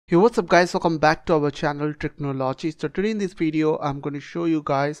Hey, what's up guys, welcome back to our channel Technology. So today in this video I'm going to show you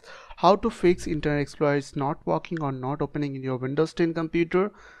guys how to fix Internet Explorer is not working or not opening in your Windows 10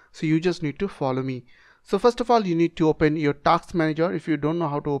 computer. So you just need to follow me. So first of all, you need to open your Task Manager. If you don't know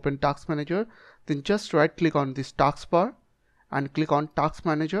how to open Task Manager, then just right click on this taskbar and click on Task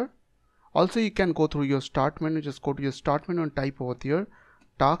Manager. Also you can go through your Start menu, just go to your Start menu and type over there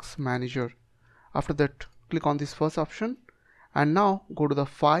Task Manager. After that, click on this first option. And now go to the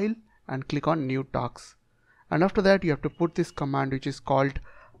file and click on new tasks, and after that you have to put this command which is called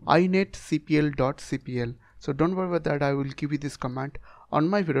inetcpl.cpl. so don't worry about that, I will give you this command on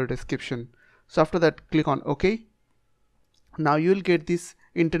my video description. So after that, click on OK. Now you will get this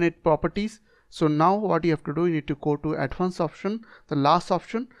internet properties. So now what you have to do, you need to go to advanced option, the last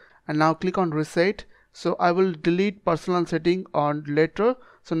option, and now click on reset. So I will delete personal setting on later,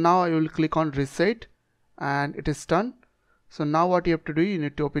 so now I will click on reset and it is done. So now what you have to do, you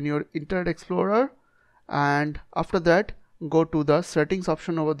need to open your Internet Explorer, and after that go to the settings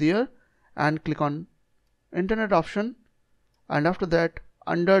option over there and click on internet option, and after that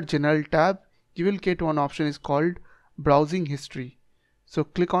under general tab you will get one option is called browsing history. So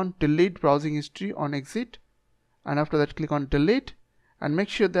click on delete browsing history on exit, and after that click on delete, and make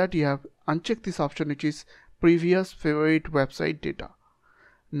sure that you have unchecked this option which is previous favorite website data.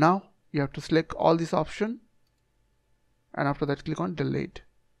 Now you have to select all this option, and after that click on delete.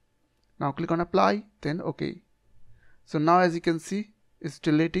 Now click on apply, then OK. So now as you can see, it's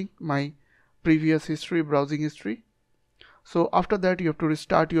deleting my previous history, browsing history. So after that you have to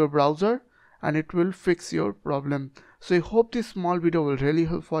restart your browser and it will fix your problem. So I hope this small video will really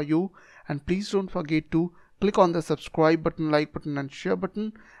help for you, and please don't forget to click on the subscribe button, like button and share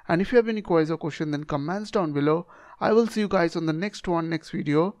button, and if you have any queries or question then comments down below. I will see you guys on the next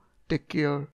video. Take care.